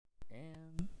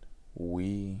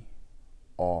we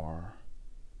are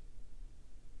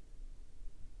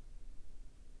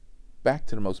back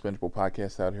to the most bingeable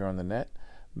podcast out here on the net,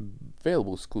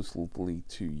 available exclusively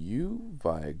to you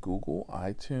via Google,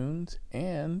 iTunes,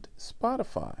 and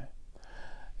Spotify.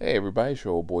 Hey everybody, it's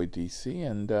your old boy DC,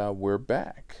 and we're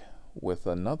back with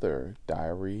another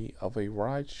Diary of a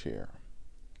Rideshare.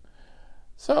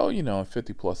 So, in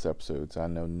 50 plus episodes, I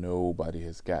know nobody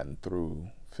has gotten through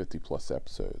 50 plus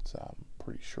episodes. I'm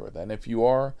pretty sure of that. And if you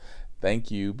are,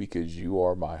 thank you, because you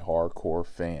are my hardcore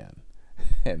fan.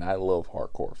 And I love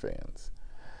hardcore fans.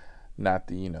 Not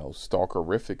the,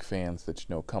 stalkerific fans that,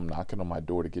 come knocking on my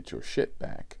door to get your shit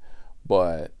back.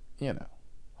 But,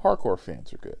 hardcore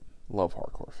fans are good. Love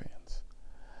hardcore fans.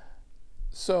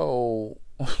 So,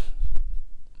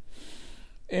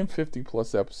 in 50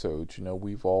 plus episodes,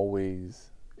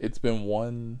 it's been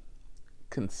one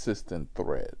consistent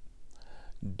thread.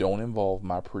 Don't involve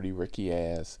my pretty Ricky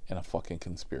ass in a fucking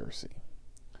conspiracy.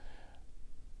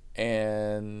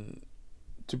 And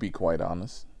to be quite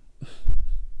honest,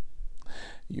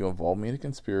 you involve me in a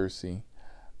conspiracy,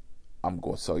 I'm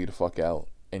going to sell you the fuck out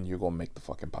and you're going to make the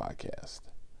fucking podcast.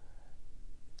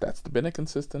 That's been a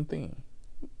consistent theme.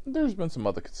 There's been some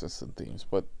other consistent themes,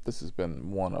 but this has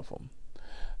been one of them.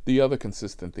 The other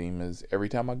consistent theme is every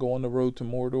time I go on the road to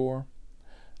Mordor,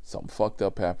 something fucked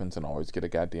up happens and I always get a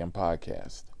goddamn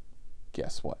podcast.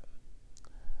 Guess what?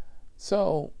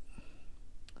 So,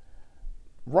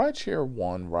 Rideshare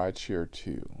 1, Rideshare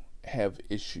 2 have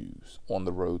issues on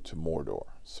the road to Mordor.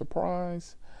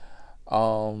 Surprise.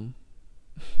 Their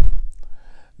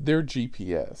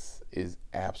GPS is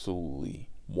absolutely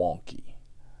wonky.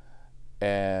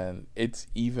 And it's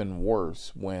even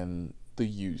worse when the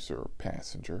user,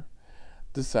 passenger,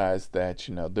 decides that,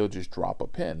 they'll just drop a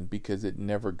pin because it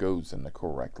never goes in the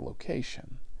correct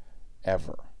location.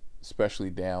 Ever. Especially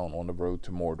down on the road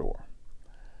to Mordor.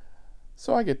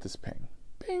 So I get this ping.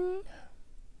 Ping.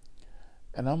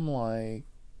 And I'm like,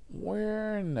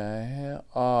 where in the hell?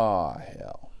 Oh,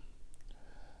 hell.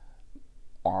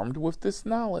 Armed with this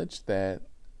knowledge that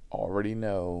I already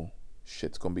know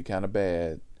shit's going to be kind of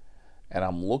bad. And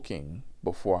I'm looking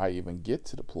before I even get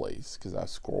to the place, because I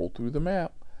scroll through the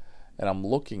map and I'm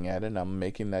looking at it and I'm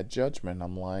making that judgment.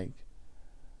 I'm like,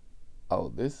 oh,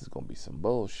 this is going to be some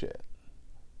bullshit.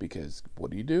 Because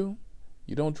what do?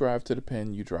 You don't drive to the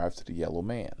pin, you drive to the yellow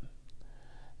man.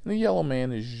 And the yellow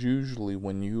man is usually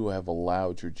when you have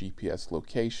allowed your GPS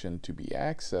location to be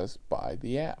accessed by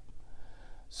the app.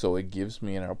 So it gives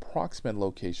me an approximate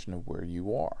location of where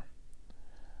you are.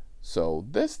 So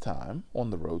this time, on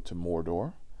the road to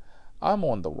Mordor, I'm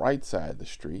on the right side of the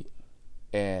street,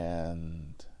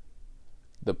 and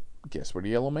guess where the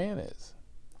yellow man is?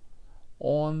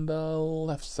 On the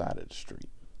left side of the street.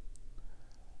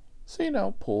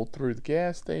 So, pull through the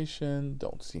gas station,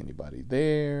 don't see anybody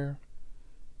there.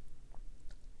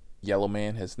 Yellow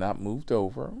man has not moved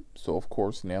over, so of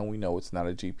course now we know it's not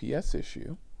a GPS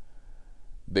issue.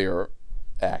 They're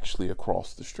actually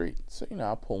across the street. So,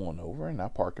 I pull on over and I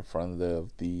park in front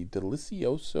of the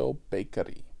Delicioso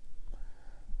Bakery.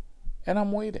 And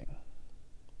I'm waiting.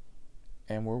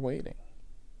 And we're waiting.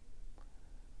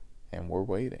 And we're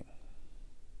waiting.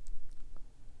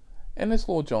 And this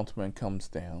little gentleman comes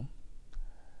down.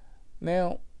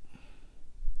 Now,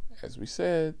 as we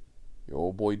said, your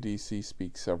old boy DC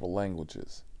speaks several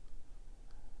languages.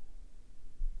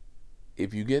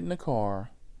 If you get in the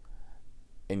car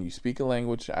and you speak a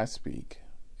language I speak,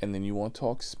 and then you want to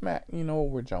talk smack,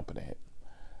 we're jumping ahead.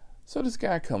 So this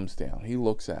guy comes down. He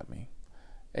looks at me.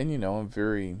 And, I'm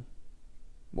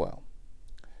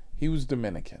he was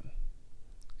Dominican.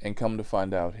 And come to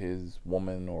find out his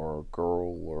woman or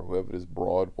girl or whoever this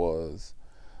broad was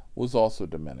also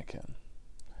Dominican.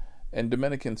 And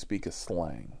Dominicans speak a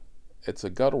slang. It's a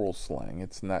guttural slang.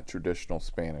 It's not traditional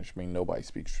Spanish. Nobody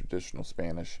speaks traditional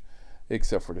Spanish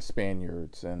except for the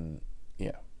Spaniards. And,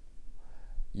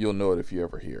 you'll know it if you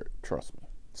ever hear it. Trust me.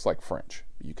 It's like French.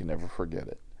 You can never forget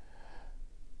it.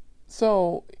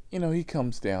 So, he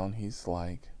comes down. He's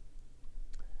like,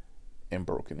 in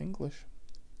broken English,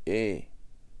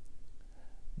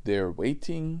 they're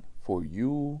waiting for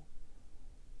you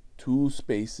 2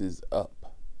 spaces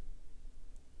up.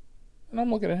 And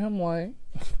I'm looking at him like,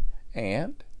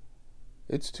 and?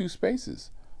 It's 2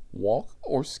 spaces. Walk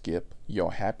or skip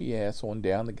your happy ass on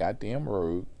down the goddamn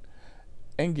road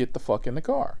and get the fuck in the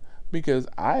car. Because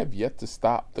I have yet to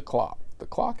stop the clock. The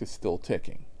clock is still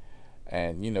ticking.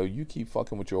 And, you keep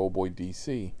fucking with your old boy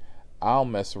DC, I'll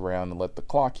mess around and let the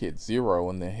clock hit 0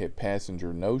 and then hit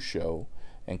passenger no-show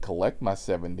and collect my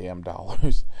 $7 damn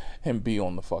and be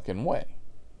on the fucking way.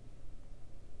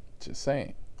 Just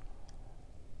saying.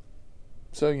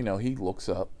 So, he looks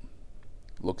up,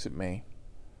 looks at me,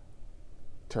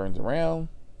 turns around,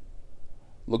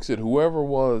 looks at whoever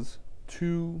was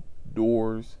 2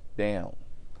 doors down,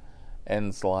 and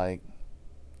it's like,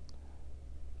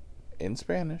 in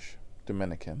Spanish,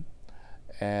 Dominican,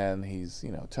 and he's,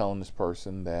 telling this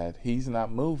person that he's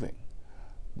not moving.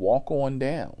 Walk on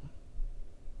down.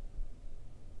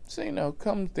 So,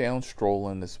 comes down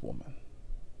strolling this woman.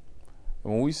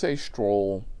 And when we say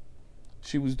stroll,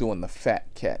 she was doing the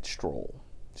fat cat stroll.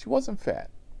 She wasn't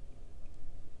fat.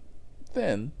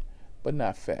 Thin, but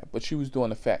not fat. But she was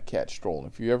doing the fat cat stroll.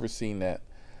 If you ever seen that,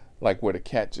 like where the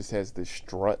cat just has this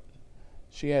strut,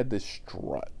 she had this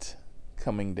strut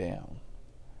coming down.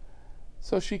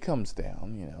 So she comes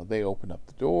down, they open up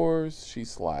the doors, she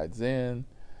slides in,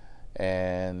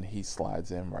 and he slides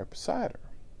in right beside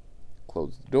her.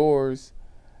 Close the doors.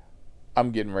 I'm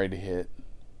getting ready to hit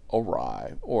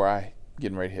arrive, or I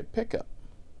getting ready to hit pickup.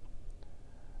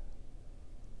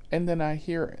 And then I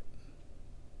hear it.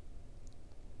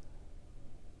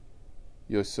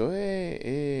 Yo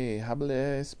soy, habla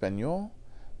español?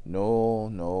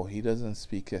 No, he doesn't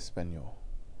speak español.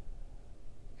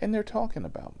 And they're talking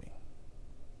about me.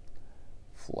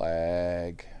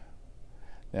 Flag.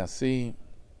 Now see,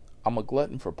 I'm a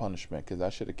glutton for punishment because I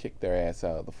should have kicked their ass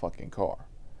out of the fucking car.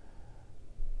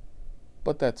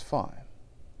 But that's fine.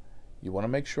 You want to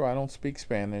make sure I don't speak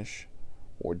Spanish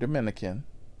or Dominican,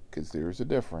 because there's a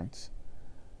difference.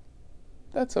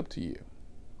 That's up to you.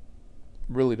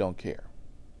 Really don't care.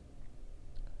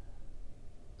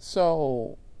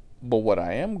 So, but what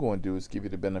I am going to do is give you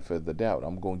the benefit of the doubt.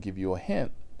 I'm going to give you a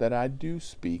hint that I do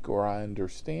speak or I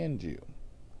understand you.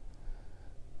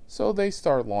 So they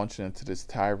start launching into this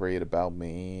tirade about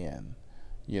me and,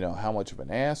 how much of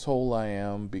an asshole I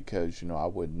am because, I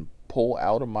wouldn't pull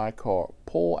out of my car,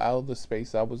 pull out of the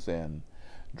space I was in,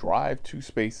 drive 2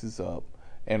 spaces up,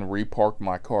 and repark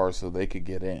my car so they could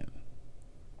get in.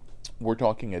 We're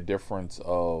talking a difference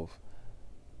of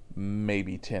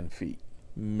maybe 10 feet,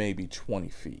 maybe 20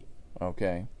 feet,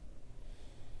 okay?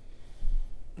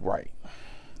 Right.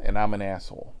 And I'm an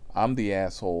asshole. I'm the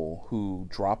asshole who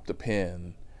dropped the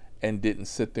pin and didn't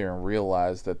sit there and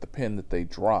realize that the pin that they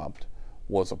dropped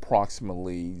was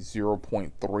approximately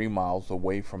 0.3 miles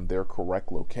away from their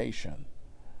correct location.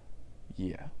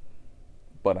 Yeah.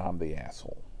 But I'm the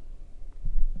asshole.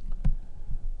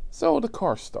 So the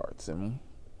car starts and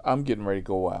I'm getting ready to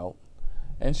go out,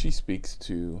 and she speaks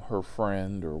to her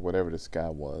friend or whatever this guy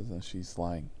was, and she's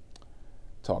like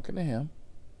talking to him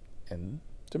in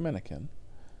Dominican.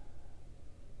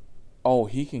 Oh,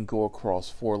 he can go across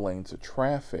 4 lanes of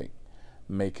traffic,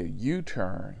 make a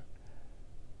U-turn.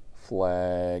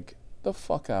 Flag. The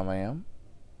fuck I am.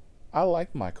 I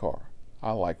like my car.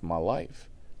 I like my life.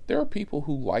 There are people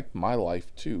who like my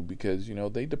life too because,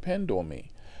 they depend on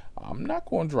me. I'm not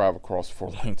going to drive across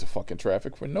 4 lanes of fucking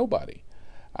traffic for nobody.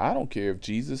 I don't care if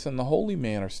Jesus and the holy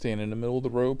man are standing in the middle of the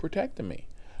road protecting me.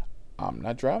 I'm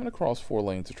not driving across 4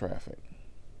 lanes of traffic.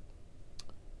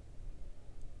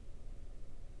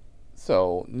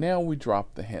 So now we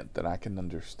drop the hint that I can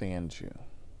understand you.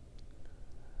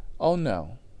 Oh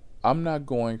no, I'm not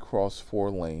going across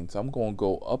 4 lanes. I'm going to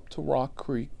go up to Rock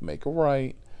Creek, make a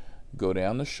right, go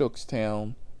down to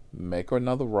Shookstown, make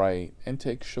another right, and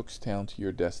take Shookstown to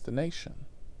your destination.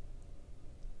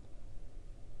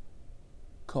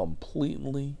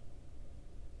 Completely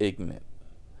ignorant.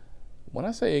 When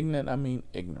I say ignorant, I mean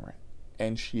ignorant.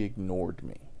 And she ignored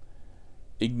me.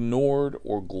 Ignored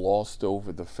or glossed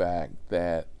over the fact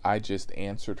that I just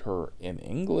answered her in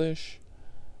English,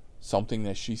 something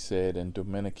that she said in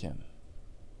Dominican.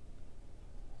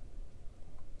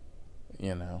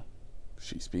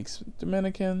 She speaks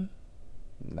Dominican,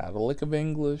 not a lick of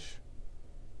English,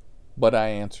 but I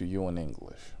answer you in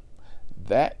English.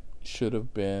 That should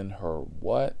have been her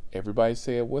what? Everybody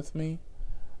say it with me.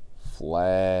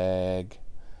 Flag.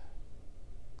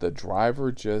 The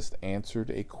driver just answered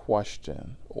a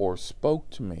question or spoke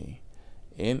to me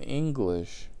in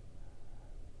English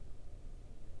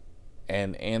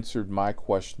and answered my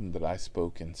question that I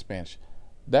spoke in Spanish.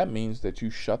 That means that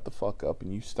you shut the fuck up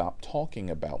and you stop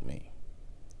talking about me.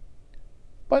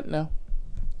 But no.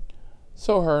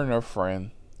 So her and her friend,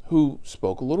 who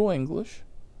spoke a little English,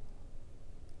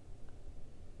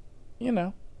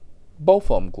 both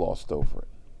of them glossed over it.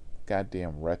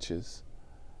 Goddamn wretches.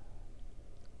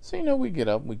 So, we get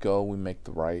up, we go, we make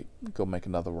the right, go make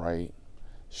another right.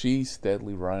 She's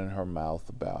steadily running her mouth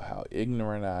about how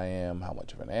ignorant I am, how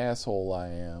much of an asshole I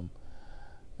am.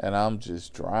 And I'm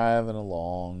just driving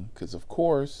along, because of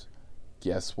course,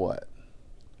 guess what?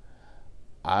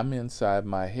 I'm inside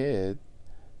my head,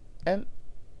 and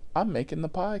I'm making the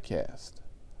podcast.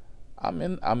 I'm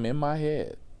in my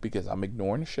head because I'm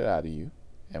ignoring the shit out of you.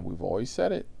 And we've always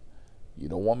said it. You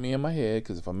don't want me in my head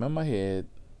because if I'm in my head,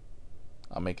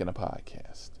 I'm making a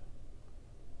podcast.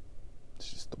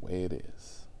 It's just the way it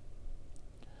is.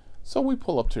 So we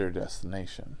pull up to their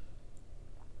destination.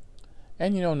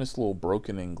 And in this little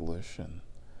broken English, and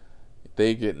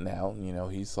they getting out,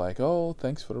 and he's like, oh,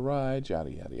 thanks for the ride,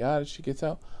 yada, yada, yada. She gets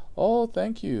out, oh,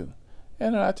 thank you.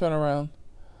 And then I turn around,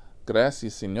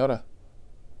 gracias, señora.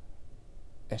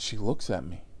 And she looks at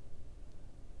me.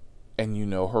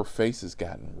 And her face has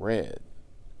gotten red.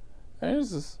 And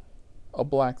this is a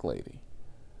black lady,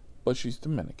 but she's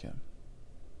Dominican.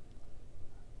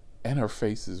 And her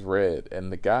face is red,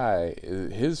 and the guy,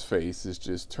 his face is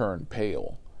just turned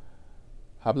pale.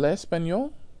 ¿Habla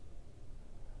español?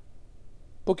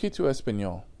 Poquito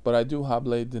español, but I do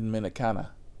habla dominicana.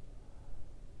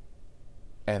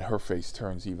 And her face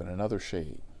turns even another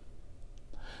shade.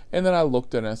 And then I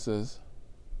looked at her and says,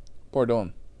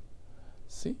 pardon.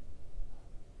 See?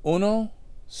 Uno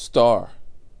star.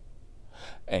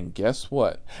 And guess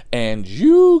what? And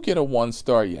you get a 1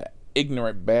 star, you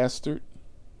ignorant bastard.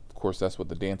 Of course, that's what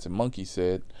the dancing monkey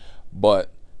said.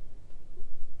 But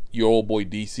your old boy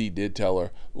DC did tell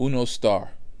her, uno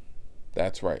star.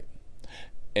 That's right.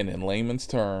 And in layman's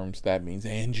terms, that means,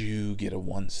 and you get a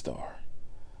 1 star.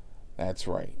 That's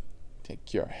right.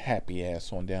 Take your happy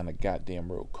ass on down the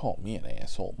goddamn road. Call me an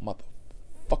asshole,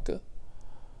 motherfucker.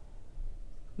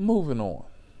 Moving on.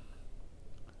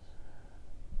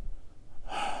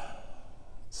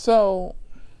 So,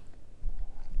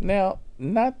 now,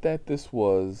 not that this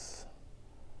was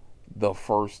the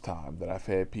first time that I've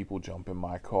had people jump in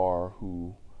my car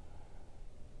who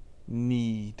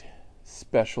need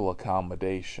special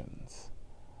accommodations.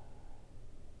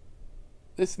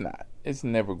 It's not. It's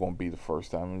never going to be the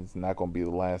first time. It's not going to be the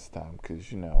last time because,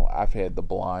 I've had the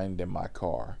blind in my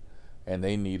car and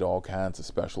they need all kinds of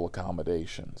special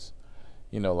accommodations.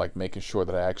 Like making sure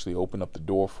that I actually open up the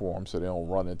door for them so they don't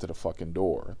run into the fucking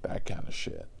door. That kind of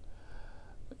shit.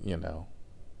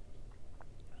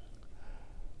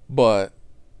 But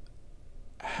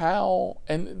how,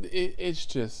 and it's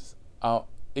just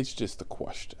a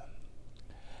question.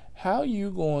 How you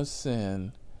going to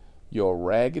send your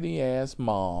raggedy ass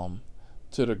mom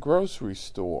to the grocery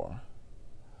store?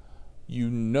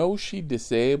 She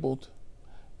disabled.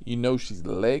 She's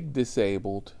leg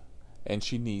disabled. And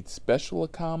she needs special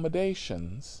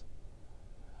accommodations,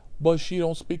 but she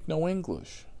don't speak no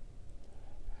English.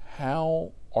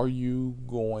 How are you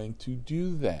going to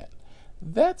do that?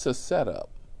 That's a setup.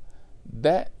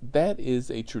 That is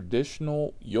a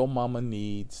traditional your mama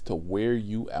needs to wear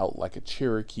you out like a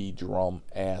Cherokee drum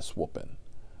ass whooping.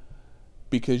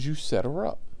 Because you set her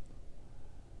up.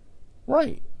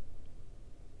 Right.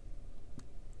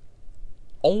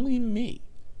 Only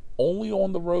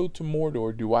on the road to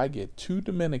Mordor do I get 2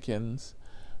 Dominicans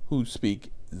who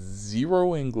speak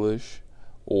 0 English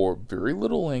or very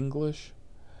little English.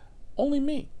 Only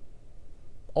me.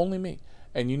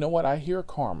 And you know what? I hear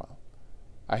karma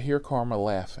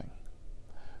laughing.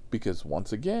 Because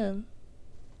once again,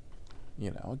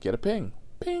 get a ping.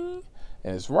 Ping.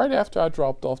 And it's right after I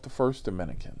dropped off the first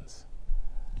Dominicans.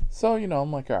 So,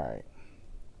 I'm like, all right.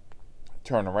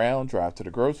 Turn around, drive to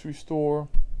the grocery store.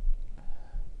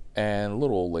 And a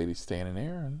little old lady standing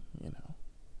there, and,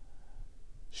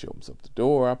 she opens up the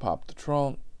door. I pop the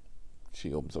trunk.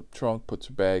 She opens up the trunk, puts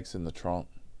her bags in the trunk,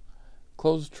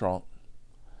 closes the trunk.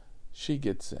 She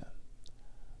gets in.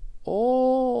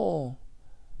 Oh,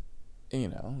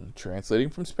 translating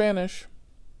from Spanish.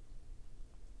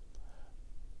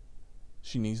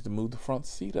 She needs to move the front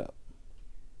seat up.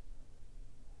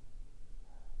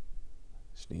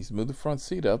 She needs to move the front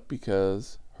seat up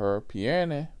because her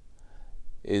pierna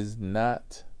is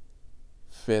not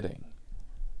fitting.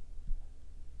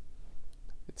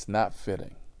 It's not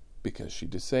fitting because she's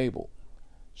disabled.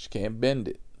 She can't bend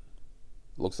it.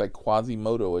 Looks like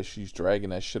Quasimodo as she's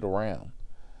dragging that shit around.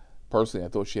 Personally, I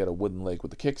thought she had a wooden leg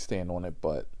with a kickstand on it,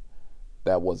 but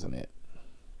that wasn't it.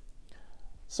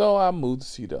 So I moved the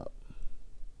seat up.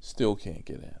 Still can't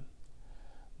get in.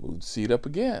 Moved the seat up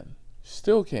again.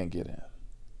 Still can't get in.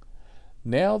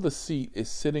 Now the seat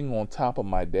is sitting on top of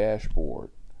my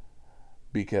dashboard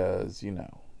because,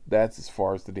 that's as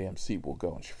far as the damn seat will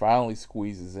go. And she finally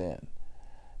squeezes in.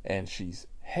 And she's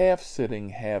half sitting,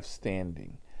 half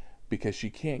standing because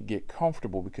she can't get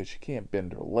comfortable because she can't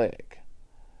bend her leg.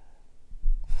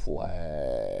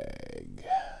 Flag.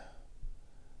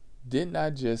 Didn't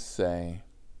I just say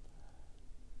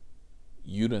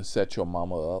you done set your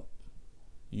mama up?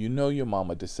 Your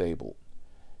mama disabled.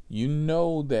 You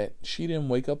know that she didn't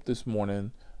wake up this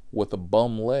morning with a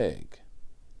bum leg.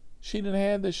 She done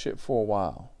had this shit for a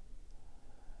while.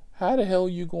 How the hell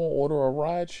you gonna order a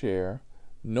ride share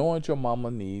knowing your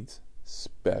mama needs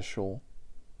special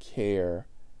care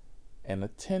and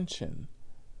attention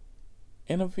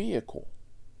in a vehicle?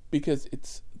 Because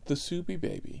it's the Soupy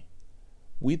baby.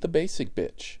 We the basic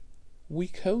bitch. We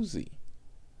cozy.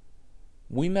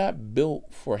 We not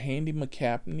built for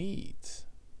handicap needs.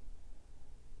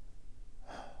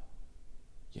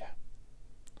 Yeah.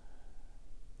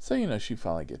 So, she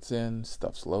finally gets in,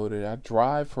 stuff's loaded. I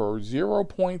drive her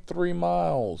 0.3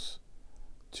 miles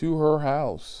to her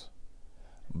house.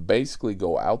 Basically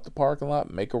go out the parking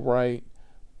lot, make a right,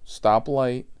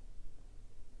 stoplight,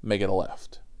 make it a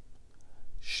left.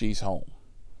 She's home.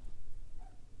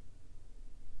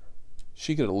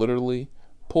 She could have literally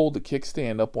pulled the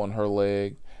kickstand up on her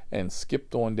leg and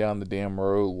skipped on down the damn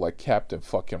road like Captain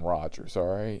fucking Rogers,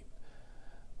 alright?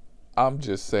 I'm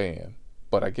just saying.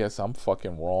 But I guess I'm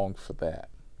fucking wrong for that.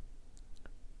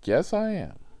 Guess I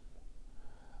am.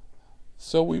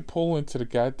 So we pull into the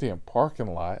goddamn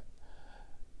parking lot.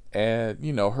 And,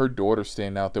 her daughter's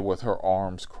standing out there with her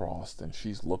arms crossed. And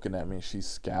she's looking at me. She's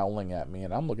scowling at me.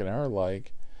 And I'm looking at her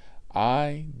like,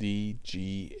 IDGAF.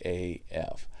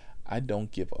 I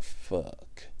don't give a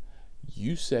fuck.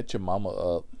 You set your mama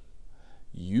up.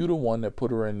 You the one that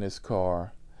put her in this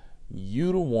car.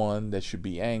 You the one that should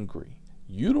be angry.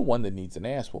 You the one that needs an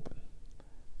ass whooping.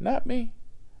 Not me.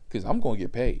 Because I'm going to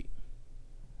get paid.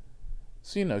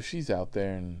 So, she's out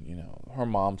there and, her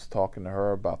mom's talking to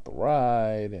her about the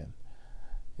ride. And,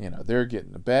 they're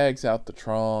getting the bags out the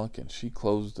trunk. And she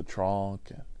closed the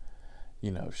trunk.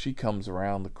 And, she comes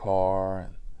around the car.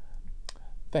 And,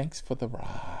 thanks for the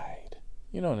ride.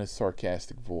 In a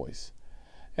sarcastic voice.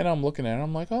 And I'm looking at her.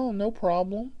 I'm like, oh, no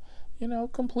problem.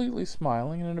 Completely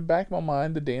smiling. And in the back of my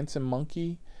mind, the dancing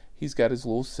monkey, he's got his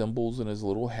little cymbals and his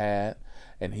little hat.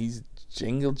 And he's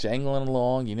jangling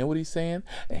along. You know what he's saying?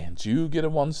 And you get a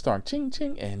 1-star, ching,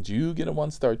 ching. And you get a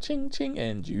 1-star, ching, ching.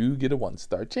 And you get a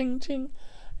 1-star, ching, ching.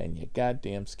 And you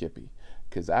goddamn Skippy.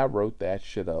 Because I wrote that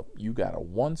shit up. You got a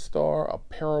 1-star, a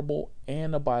parable,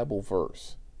 and a Bible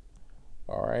verse.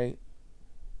 All right?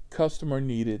 Customer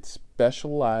needed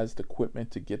specialized equipment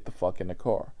to get the fuck in the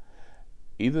car.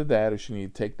 Either that or she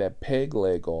needed to take that peg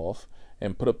leg off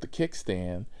and put up the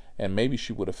kickstand and maybe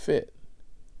she would have fit.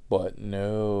 But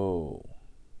no.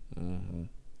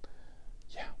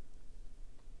 Yeah.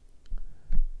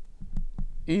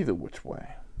 Either which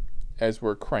way, as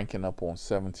we're cranking up on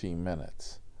 17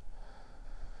 minutes,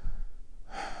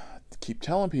 keep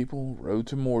telling people, Road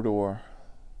to Mordor,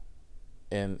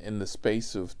 and in the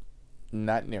space of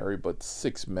not nary but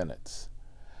 6 minutes,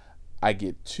 I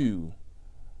get 2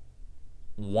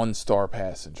 1-star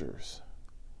passengers.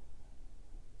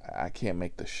 I can't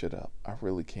make this shit up. I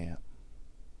really can't.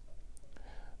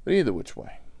 But either which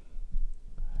way,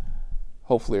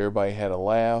 hopefully everybody had a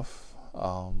laugh.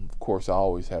 Of course, I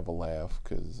always have a laugh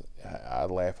because I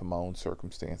laugh at my own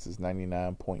circumstances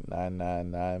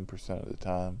 99.999% of the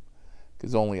time,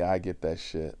 because only I get that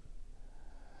shit.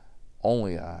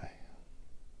 Only I.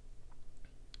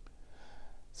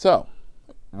 So,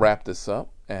 wrap this up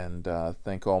and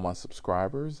thank all my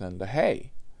subscribers. And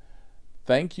hey,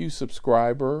 thank you,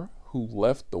 subscriber who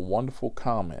left the wonderful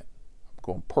comment. I'm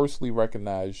going to personally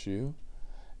recognize you.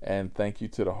 And thank you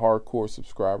to the hardcore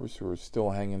subscribers who are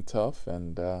still hanging tough.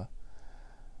 And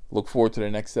look forward to the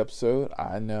next episode.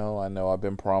 I know I've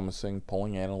been promising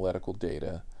pulling analytical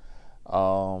data.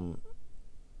 I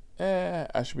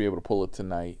should be able to pull it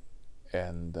tonight.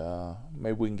 And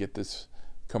maybe we can get this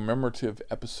commemorative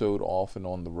episode off and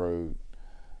on the road.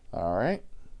 All right.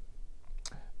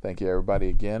 Thank you, everybody,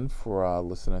 again for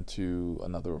listening to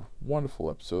another wonderful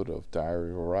episode of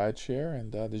Diary of a Rideshare.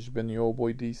 And this has been your old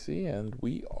boy DC, and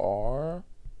we are